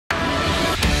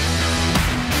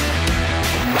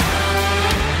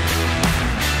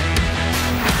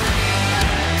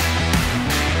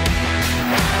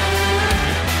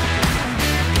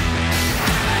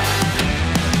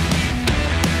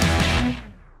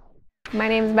My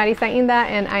name is Marisa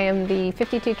and I am the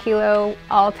 52 kilo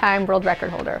all-time world record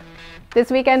holder.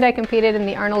 This weekend I competed in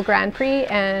the Arnold Grand Prix,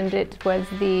 and it was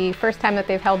the first time that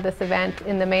they've held this event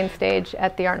in the main stage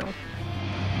at the Arnold.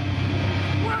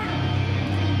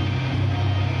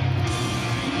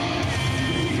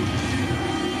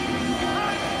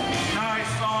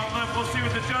 Nice on left. We'll see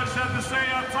what the judge had to say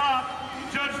up top.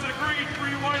 Judge agreed, 3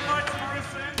 white lights,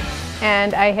 Marisa.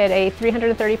 And I hit a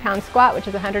 330-pound squat, which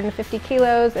is 150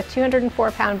 kilos, a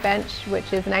 204-pound bench,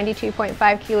 which is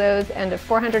 92.5 kilos, and a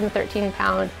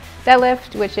 413-pound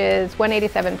deadlift, which is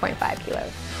 187.5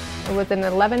 kilos. It was an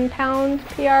 11-pound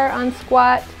PR on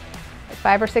squat, a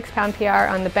 5 or 6-pound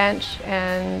PR on the bench,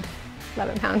 and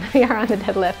 11-pound PR on the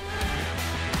deadlift.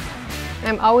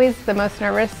 I'm always the most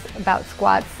nervous about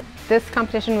squats. This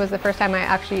competition was the first time I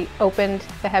actually opened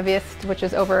the heaviest, which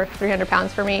is over 300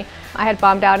 pounds for me. I had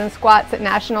bombed out in squats at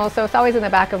nationals, so it's always in the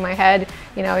back of my head.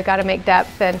 You know, I got to make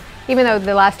depth, and even though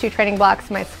the last 2 training blocks,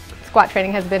 my squat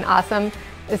training has been awesome,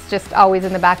 it's just always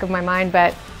in the back of my mind.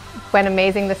 But went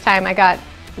amazing this time. I got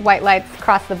white lights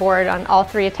across the board on all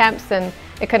 3 attempts, and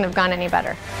it couldn't have gone any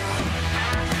better.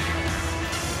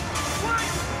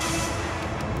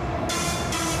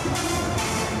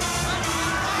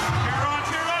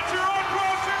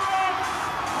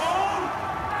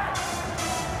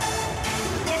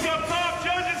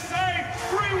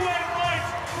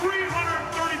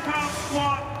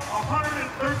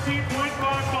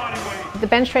 The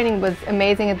bench training was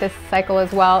amazing at this cycle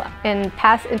as well. In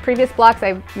previous blocks,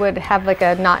 I would have like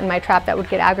a knot in my trap that would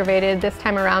get aggravated. This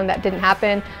time around, that didn't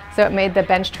happen, so it made the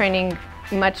bench training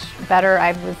much better.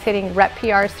 I was hitting rep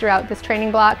PRs throughout this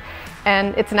training block,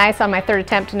 and it's nice on my 3rd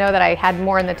attempt to know that I had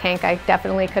more in the tank. I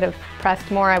definitely could have pressed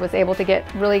more. I was able to get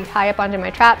really high up onto my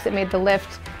traps. It made the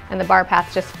lift and the bar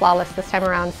path just flawless this time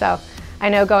around. So I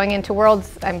know going into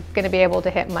Worlds, I'm going to be able to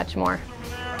hit much more.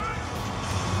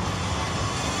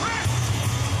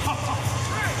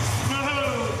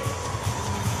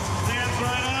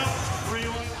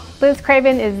 Liz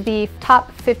Craven is the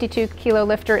top 52 kilo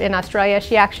lifter in Australia.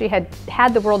 She actually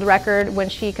had the world record when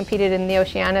she competed in the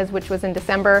Oceanias, which was in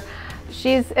December.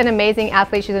 She's an amazing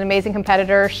athlete, she's an amazing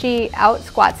competitor. She out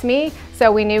squats me,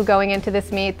 so we knew going into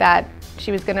this meet that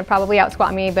she was gonna probably out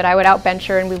squat me, but I would out bench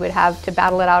her and we would have to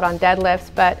battle it out on deadlifts.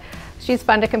 But she's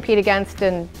fun to compete against,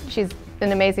 and she's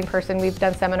an amazing person. We've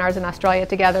done seminars in Australia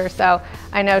together, so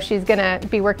I know she's gonna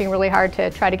be working really hard to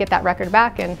try to get that record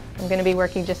back, and I'm gonna be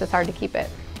working just as hard to keep it.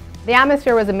 The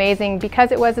atmosphere was amazing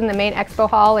because it was in the main expo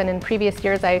hall, and in previous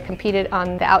years I competed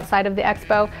on the outside of the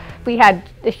expo. We had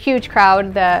a huge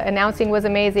crowd. The announcing was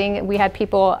amazing. We had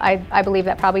people, I believe,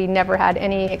 that probably never had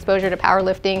any exposure to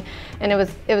powerlifting, and it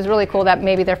was really cool that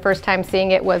maybe their first time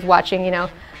seeing it was watching, you know,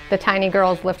 the tiny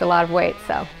girls lift a lot of weight.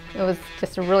 So it was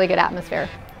just a really good atmosphere.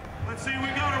 Let's see, we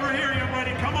got over here, you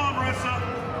buddy. Come on, Marisa.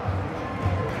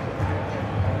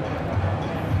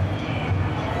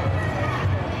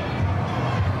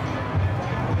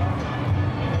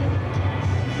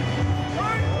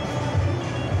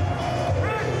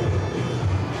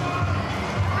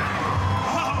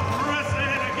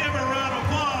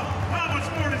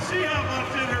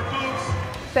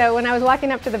 So when I was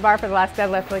walking up to the bar for the last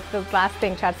deadlift, like the last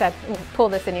thing Chad said, pull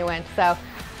this and you win. So,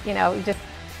 you know, just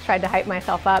tried to hype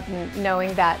myself up, and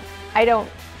knowing that I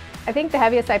think the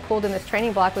heaviest I pulled in this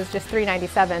training block was just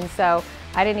 397. So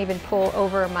I didn't even pull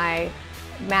over my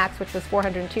max, which was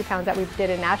 402 pounds that we did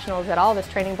in nationals at all this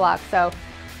training block. So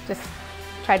just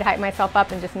tried to hype myself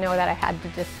up and just know that I had to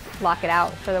just lock it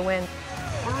out for the win.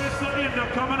 Marisa,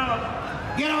 Inda coming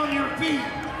up. Get on your feet.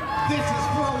 This is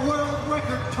for a world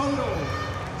record total.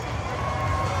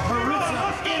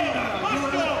 Marisa, Inda,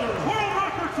 let's go. World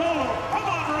record total. Come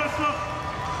on, Marisa.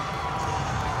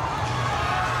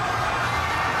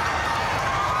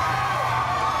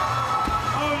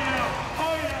 Oh yeah,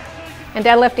 oh yeah. And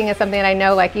deadlifting is something that I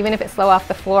know, like, even if it's slow off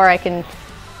the floor, I can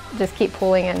just keep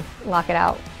pulling and lock it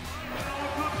out.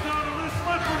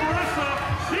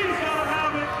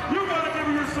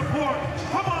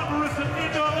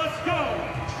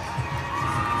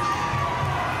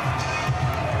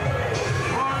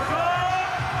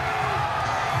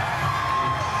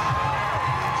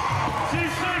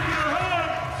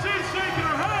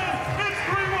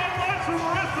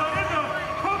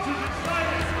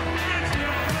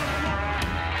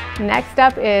 Next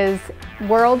up is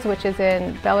Worlds, which is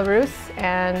in Belarus,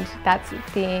 and that's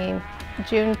the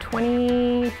June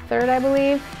 23rd, I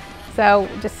believe. So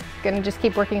just gonna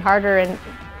keep working harder, and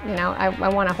you know, I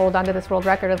want to hold on to this world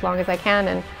record as long as I can,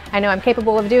 and I know I'm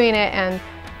capable of doing it. And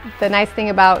the nice thing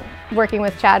about working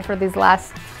with Chad for these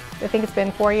last, I think it's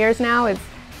been 4 years now, is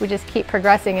we just keep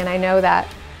progressing, and I know that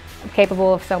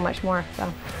capable of so much more,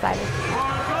 so excited.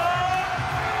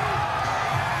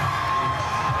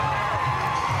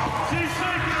 She's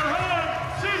shaking her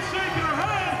head. She's shaking her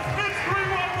head. It's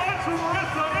 3-1 for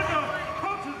Marisa. Inda.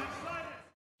 Coach is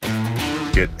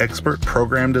excited. Get expert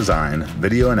program design,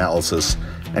 video analysis,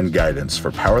 and guidance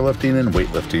for powerlifting and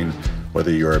weightlifting,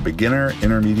 whether you're a beginner,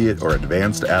 intermediate, or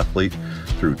advanced athlete,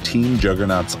 through Team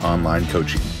Juggernaut's online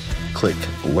coaching. Click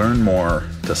Learn More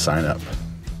to sign up.